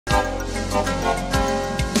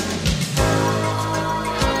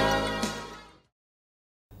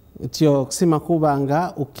Tio kusima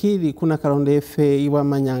kubanga ukiri kuna kalonda efe iwa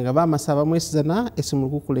manyanga bamasaba mwesizana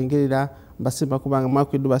esimuluku kulengerera basima kubanga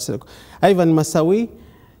makwidu baseleko Ivan Masawi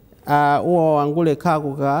uwa wangule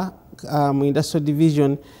kakuka mu industrial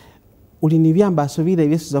division ulini byamba asubira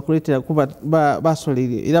ibyesuza kuletera kuba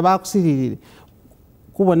basolire ira bakusilire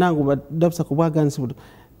kubonanga badapsa kubwaganisi buto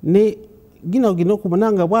ne gino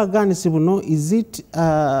kubonanga bwaganisi buno is it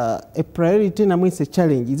a priority na mwese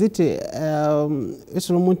challenge is it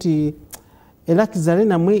eso muti elakizale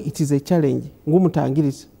na mwe it is a challenge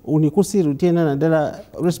ngumutangiriza unikusiru tena na dala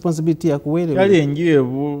responsibility ya kuwele challenge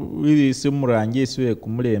ili simurangi siwe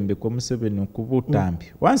kumulembe kwa Museveni kubutambi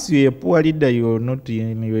once you are poor leader you are not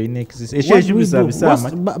in your inexist esheje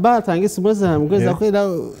bisabisama batangisi mweza mkweza kwenda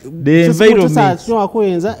the environment no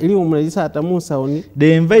akoyenza ili umulisa atamusa oni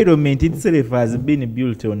the environment itself has been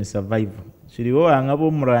built on survival shiriwo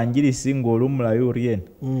angabo murangiri singolo mulayo rien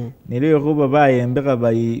neleyo ko babayembeka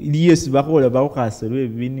bayi yes bakola bakaselwe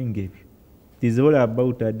bininge. It is all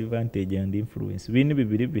about advantage and influence. Bini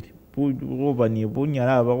bibiri kuba ni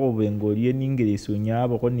bunyala abakobe ngoliye n'ingiriso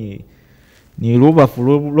nyabo ko ni ruba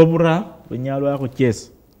fulobura bunyalo ako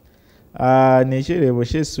chess. Neshere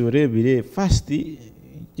boshe sure bire first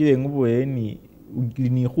kire nguboye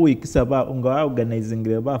ni kuikisaba unga organizing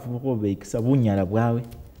le bafu ko be kisabunyala bwawe.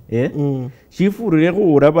 Shifurire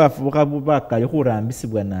ko urabafuka bubakale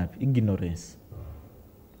kurambisibwa nabi ignorance.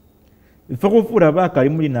 Ifakufura bakali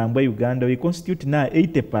muri nambwa Uganda we constitute now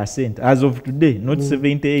 80% as of today, not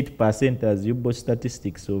 78% as you both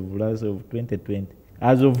statistics of last of 2020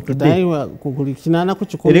 as of today.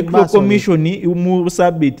 Electoral Commission mu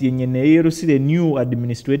sabit yenyene yerusire new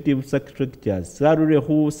administrative structures sarure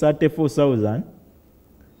who 34,000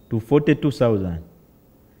 to 42,000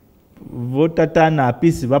 voter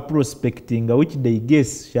turnout va prospecting which they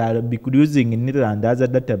guess shall be using in and other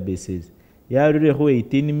databases yarure who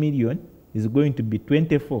 18 million is going to be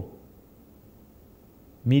 24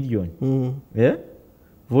 million.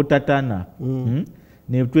 Voter turnout.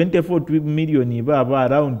 Ne 24 million iba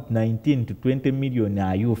around 19 to 20 million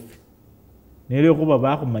are youth. Nele ko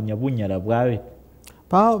baba kumanya bunyala bwawe.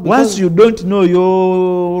 Once you don't know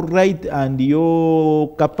your right and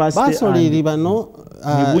your capacity basoliri bano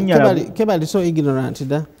kebali so ignorant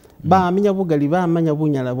da ba amenya bugali ba amanya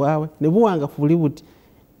bunyala bwawe ne buwanga fuli buti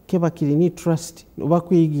kebakiri ni trust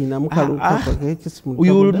obakwigina mukaluka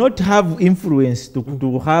you will not have influence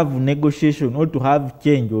to have negotiation or to have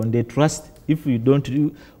change on the trust if you don't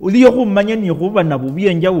uliyo kumanya ni kuba na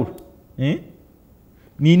bubiye njawulo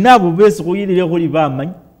ni nabo bese kuyirire kuri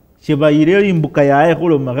bamanya shebayire imbuka yae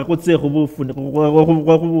kuloma ko tse kubufune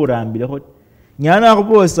ko kuburambire ko nyana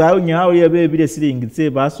kubosa nyawo yabebire siringitse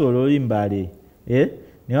basolo imbale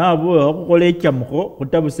niabo okukolecha muko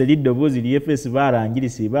kutabuse lidobozi Lyefffe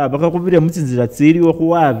barangirisi bakakubire mutsinzira tsiriwo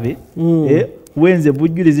kuwave wenze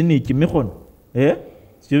bujurizi ni kimikono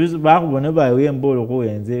sibizo bakubona bawe mbolo ko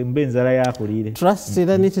wenze mbenzara yakulire trust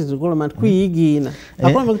era niti zigolomant kuyigina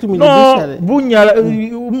akwamba kuti minibishale bunyala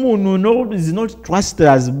umuntu no is not trust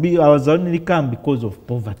as be was only come because of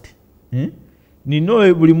poverty ni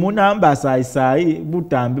no buli munamba sai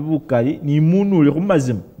butambi bukali ni muntu uli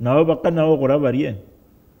kumazima nawe bakana okora barien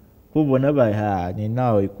kubona ba ni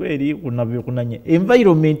nawe kweli kunanye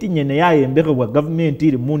environment nyene yayembeka kwa government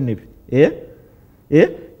iri munebe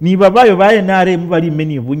ni babayo baye nare mubali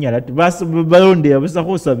meni bunyala bas balonde abisa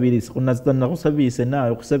kusabirisa kunazitana kusabise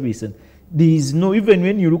nawe kusabise. There is no, even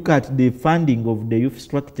when you look at the funding of the youth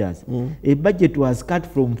structures, a budget was cut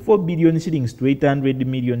from 4 billion shillings to 800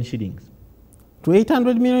 million shillings. To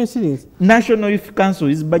 800 million shillings? National Youth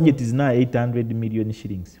Council's budget is now 800 million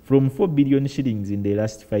shillings, from 4 billion shillings in the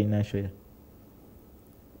last financial year.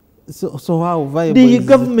 So how viable the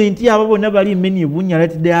government, many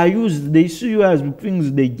they are used, they see you as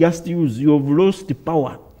things they just use. You have lost the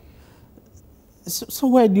power. So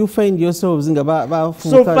where do you find yourselves in the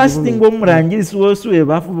so first thing is also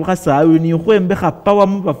power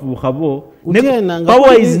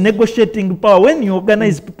is negotiating power. When you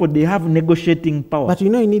organize people, they have negotiating power. But you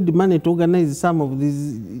know you need money to organize some of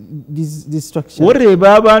these structures.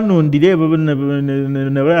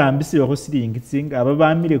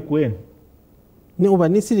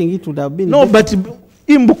 No, but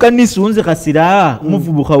imbuka nisunze kasira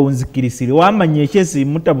muvubuka unzikirisire wamanyeshese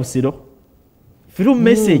mutabusiro through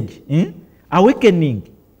message awakening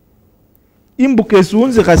imbuke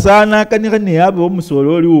sunze kasana kanikane yabo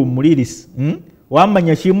omusololi umulirisi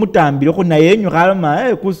wamanya shimutambire ko nayenyu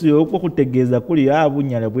kalama kusiyo ko kutegeza kuri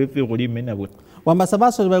yabunyala bwefe kuri mena bwe wambasa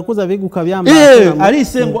basole balikuza biguka byamba ali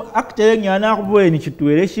sengo akitele nyana akuboye ni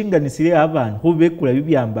kitwele shinga nisire abantu kubekula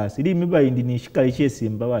bibyambasa iri mibayindi ni shikali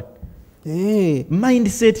kyesimba wati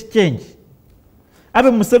mindset change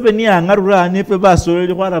abe Museveni yangarura nefe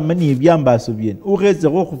basoleli kwara mani ibyambaso bien ureze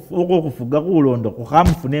okufuga kulondo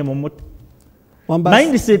kuhamfune momoto.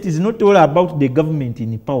 Mindset is not all about the government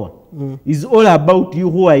in power. It's all about you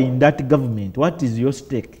who are in that government. What is your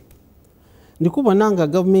stake? Ndikubonanga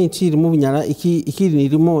government iri mu binyala ikiri ni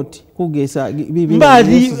remote kugesa bibi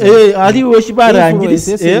mbali ali weshi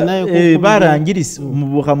barangirisi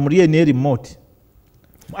mubuka muriye ne remote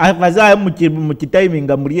abaza mu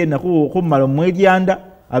timing muriye na kumara mweryanda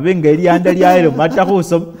abenga eryanda lyaero mata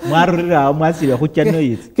kuso mwarira mwasire kucyano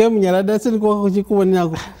yitse kemunyala dase niko kukubonera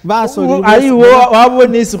basoli ali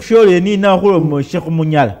wabone isukshole ni na kulo mu sheku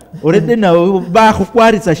munyala already now ba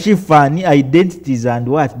kukwarisa shifani identities and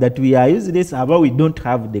what that we are useless about we don't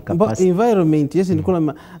have the capacity. But environment yes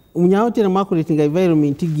nikola unyaote na marketing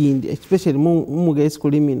environment gindi especially mu guys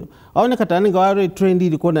kulimino aone katani ngaware trend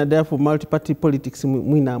iliko na there for multi party politics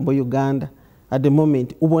mwinambo Uganda at the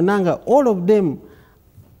moment ubonanga all of them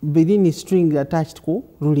within string attached to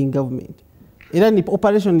ruling government. Even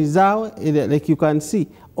operation is out, like you can see,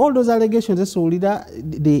 all those allegations, so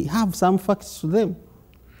they have some facts to them.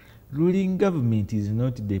 Ruling government is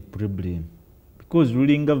not the problem. Because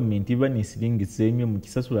ruling government, even is sitting the same,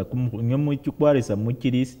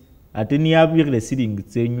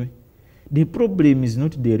 the problem is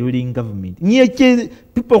not the ruling government.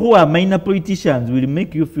 People who are minor politicians will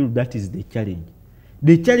make you feel that is the challenge.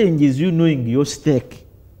 The challenge is you knowing your stake.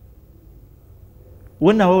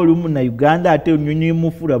 When na Uganda ate unyonyi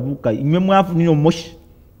mufura buka imwe mwafu nino moshi.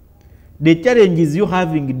 The challenge is you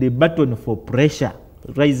having the button for pressure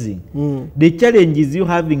rising. The challenge is you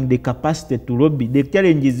having the capacity to lobby. The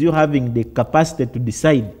challenge is you having the capacity to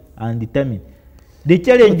decide and determine. The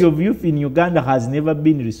challenge of youth in Uganda has never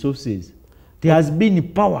been resources. There has been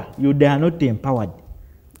power. They are not empowered.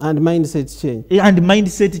 And mindset change. And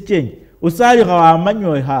mindset change. Usali kwa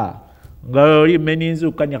manyo ha. Ngari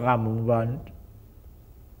meninzu kanyakamu mbantu.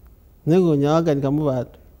 Nego nyawaga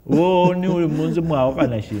nikamubatu. Ni uli munzi mwawo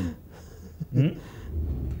kanashini.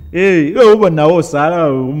 Ubona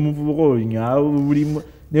osala umuvuko nyawo ulimo.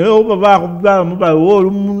 Nero ubaba muba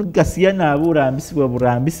wo kasiya na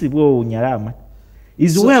burambisi bwo nyarama.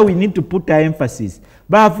 Is where we need to put our emphasis.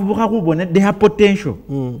 Bavuka kubona they have potential.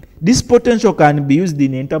 This potential can be used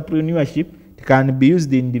in entrepreneurship. It can be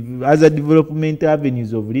used in other development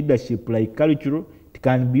avenues of leadership like cultural. It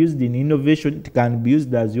can be used in innovation. It can be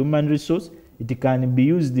used as human resource. It can be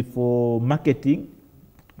used for marketing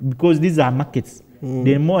because these are markets.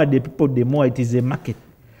 The more the people, the more it is a market.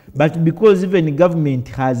 But because even the government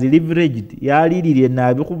has leveraged, yalirire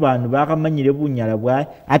nabi kubantu bakamanyire bunyala bwa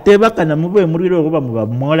atebaka na mubwe muriro kuba muba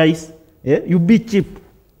moralize. You be cheap.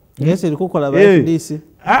 Yes, ilikukola ba FDC.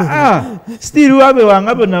 Still wabe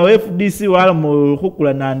wangabo na FDC wala mu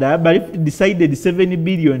kukula nanda but if decided 7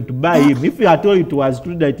 billion to buy him, if you at all it was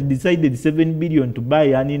true that decided 7 billion to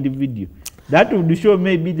buy an individual, that would show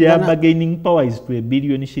maybe their bargaining power is to 1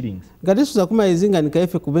 billion shillings. Gadesu za kuma izinga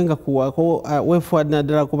nikaife kubenga kuwa way forward na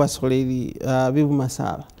dala kuba soleri bibu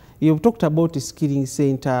masala. You've talked about the skilling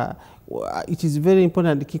center. It is very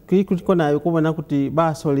important kuliko na kuba nakuti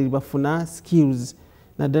ba soleri bafuna skills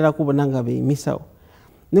na dala kuba nanga be misao.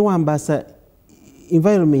 Ni wambasa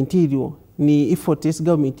environment ilio ni effort yes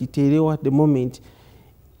government itelewa at the moment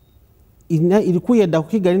ilikuya da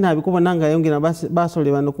kukigali na bikuba nanga yonge na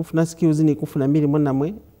basole bano kufuna skills ni kufuna mili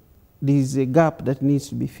mwe there is a gap that needs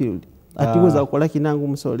to be filled atiweza kukola kinangu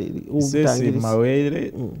musole ubutangirisi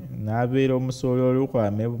mawere nabero musole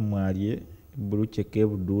kwa mebu mwaliye burucheke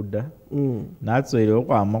bududa natsoire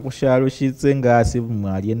kwa makushalo shitse ngasi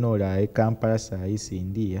mwaliye nola Kampala sayisi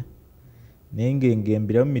India nenge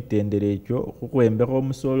ngembira mu mitendere ekyo kukwembeka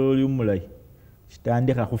omusolo oli omulayi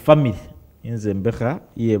kitandika ku family inze mbeka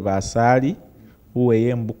iye basali uwe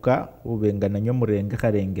yembuka ubenga nanyo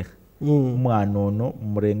murengekarengeka umwana ono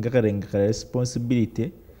murengekarengeka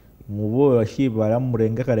responsibility mubo washibara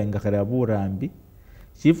murengekarengeka burambi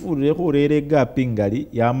kifurire kurere gapingali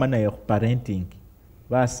yamana ya parenting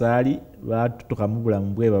basali batutuka mu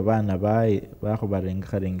bulamu bwe babana bae bako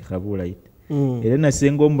barengekarengeka bulayi.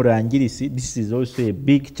 This is also a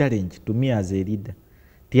big challenge to me as a leader.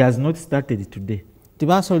 It has not started today.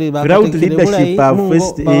 Ground leadership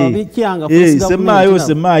first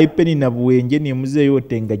sema ipeni na buwenje ni muze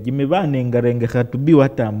yote ngajime banengarenga katubi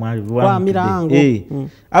watamali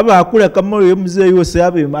aba akula kama yo muze yose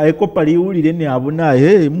abe ayekopali ulire ne abuna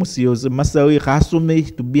musiyoze masawi khasume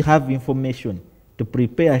to be have information to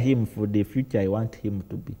prepare him for the future I want him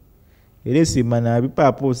to be. Ere simana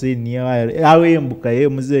bipapo se ni awe mbuka ye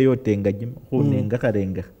muze yote ngajima kunenga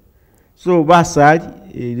karenga. So basali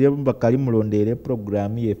ere bakali mulondere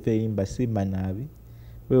program yefe imba simana abi.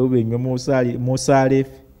 We ubenye musali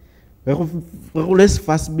let's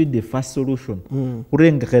first be the first solution.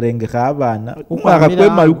 Kurenga abana umaka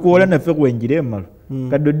kwema yukola na fe kwenjire malu.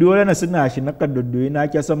 Kadodola na sinashi na kadodo ina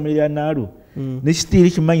kyasamira naru.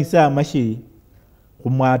 Nishitiri kimanyisa amashi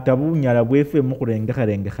kumwata bunyala bwefe mu kurenga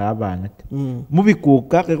abana.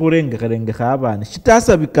 Mubikuka kurenga abana.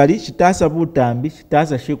 Shitasa bikali, shitasa butambi,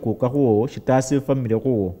 shitasa shikuka huo, shitasa family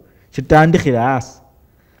huo. Shitandikira asa.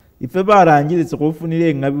 Ife barangiritse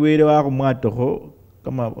kufunire ngabiwere wa kumwatoho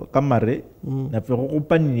kamare na fe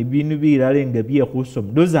kupani ibintu birarenga biye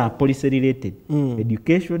kusoma. Those are policy related.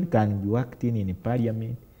 Education can be worked in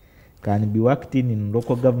parliament, can be worked in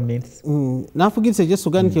local governments. Nafugitse je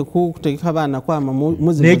suganike kutegeka abana kwama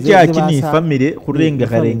muzi necha kini family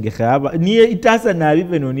kurenga aba ni itasa na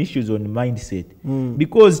even on issues on mindset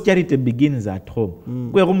because charity begins at home.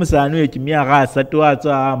 Kwe kumusanu ekimyaka 3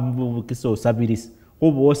 atsa mbukiso sabirisa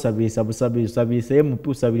kubo sabirisa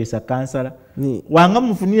MP sabirisa kansala wanga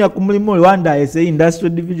mufunira ku mulimo wanda ese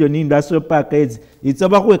industrial division industrial park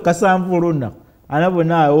itsaba kwe kasamvuluna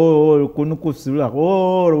anabona kunu kusula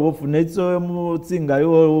wofunetso mutsinga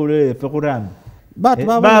yo Lyefffe kurambi but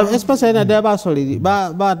especially na daba solid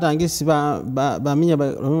ba tangisi ba minya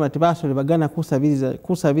ba tibasole bagana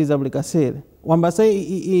kusabiriza buli kasere wamba say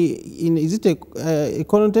is it a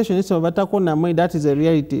connotation is batakona mwe that is a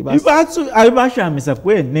reality bas ibatsu ayibashamisa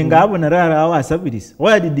kwe nengabona rara awasabirisa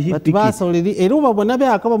where did he pick ba solid eruba bona be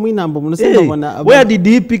akaba mwinambo munosema bona where did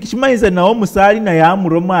he pick shimayiza nawo musali na ya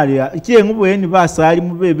muromali kiye ngubweni basali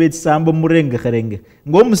mubebe tsambo murenga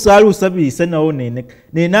ngo musali usabirisa nawo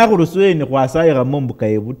nena kuruswene kwasaye gamombuka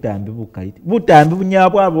yebutambi butambi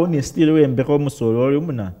bunyabwa abone still wembe ko musolo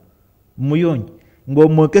muna muyonyi ngo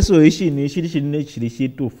mwekeso ishini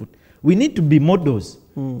shitufu. We need to be models.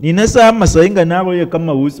 Ninasa amasainga nabo ye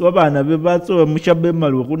kama usi wabana bebatso mushabe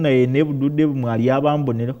malu kuna ene budude mwali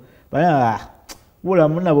abambonero baya bula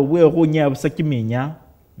muna bobwe kunya busakimenya.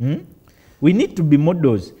 We need to be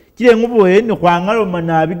models. Kile ngubo ene kwangalo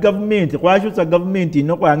manabi government kwashutsa government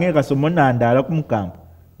ino kwangeka somona ndala kumkampo.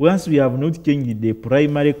 Once we have not changed the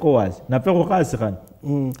primary cause na peko kasikana.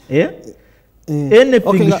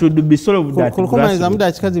 Anything should be solved that kumaliza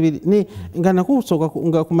muda chikazi bili ni ngana kusoka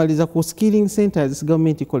ngakumaliza ku skilling centers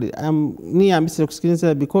government ikole ni ambise ku skilling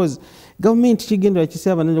center because government chigendo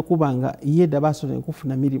yakisaba nanje kubanga yeda basole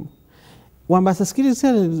kufuna milimo wamba skilling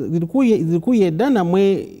centers zilikuye dana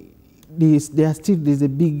mwe there's a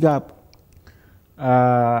big gap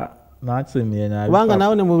natsemye na wanga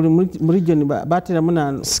naone mu region batira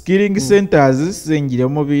muna skilling centers sengire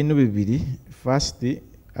mu bintu bibiri first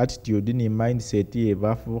attitude ni mindset ye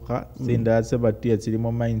bafuka senda sebatu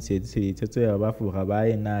yatsirimo mindset sitsetso yabafuka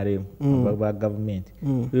baye nare ba government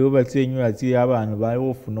yo batsenyu ati abantu baye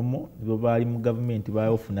ofunomo bo bali mu government baye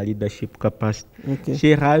ofuna leadership capacity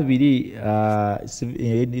she habiri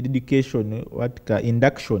education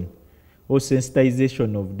induction or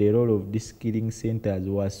sensitization of the role of these skilling centers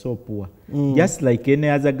was so poor just like any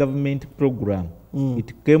other government program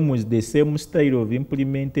it came with the same style of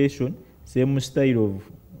implementation, same style of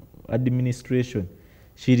administration.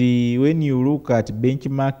 When you look at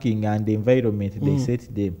benchmarking and the environment they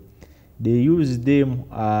set them, they use them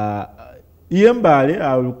Yembale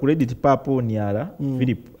I will credit Papa Niara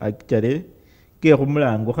Philip actually ke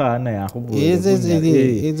kumulango kana yakubu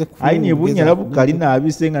aini bunyala bukalina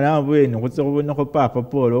abisenga nabwe nokutse kubona ko Papa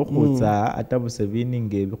Paul okutsa atabuse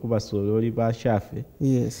bininge bikubasololi ba shafe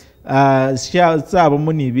sabo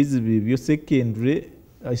muni bizibi byo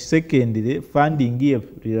secondary funding give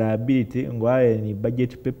reliability ngwaye ni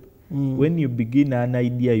budget paper. When you begin an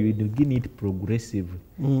idea you begin it progressively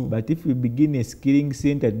but if you begin a skilling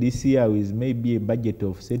center this year with maybe a budget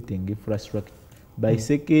of setting infrastructure by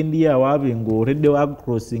second year wabingo already work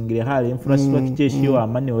crossing the high infrastructure show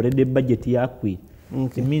amane already budget yakwi.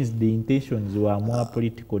 It means the intentions were more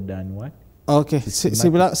political than what. Okay,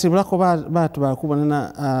 sibula ko batu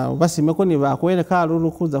bakubonana basimeko ni bakweleka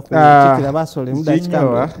alulu kuza kutikira basole muda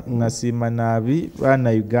chikamba nasima nabi bana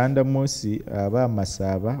Uganda mosi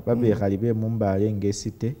abamasaba babekalibe mumbale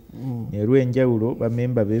ngesite nerwenjawulo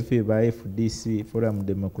bamemba befe ba FDC Forum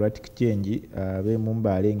Democratic Change be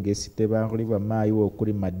mumbale ngesite bakulibwa mayi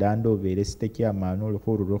okuli madando bere site kyamano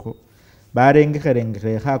luhururoko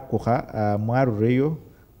barengekere hakuha mwarureyo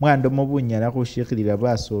mwando mubunyala kushikirira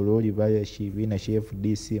basololi bayashibina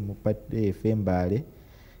FDC mupate FMBale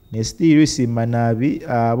ne still simanabi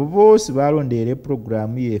abo bose barondere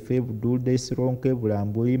program yefe budulde sironke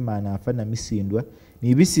bulambuli mana afana misindwa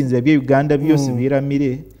nibisinze bya Uganda byose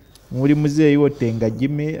biramire muri muzeyi wotenga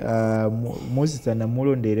jime muzita na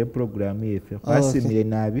mulondere program Lyefffe kwasimire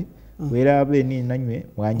nabi wera abeni nanywe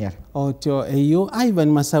mwanyara otyo eyo Ivan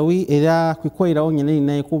Masawi era kwikoira onyene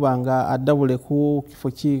naye kubanga adabule ku kifo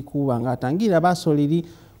ki kubanga atangira basoliri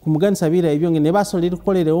kumuganisa bira ebyo ngene basoliri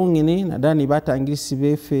kukolere onyene nadani batangirisi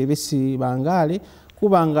befe besi bangale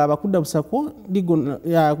kubanga bakudabusa ko ligono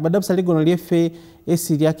ya badabusa ligono Lyefffe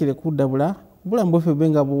esiri yakire kudabula bula mbofe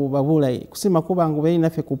benga babula kusima kubanga bene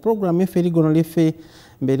nafe ku program Lyefffe ligono Lyefffe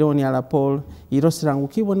mbere oni ala Paul irosirangu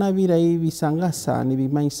kibona bira ibisangasa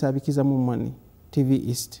nibimanyisa bikiza mu Mwani TV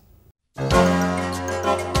East.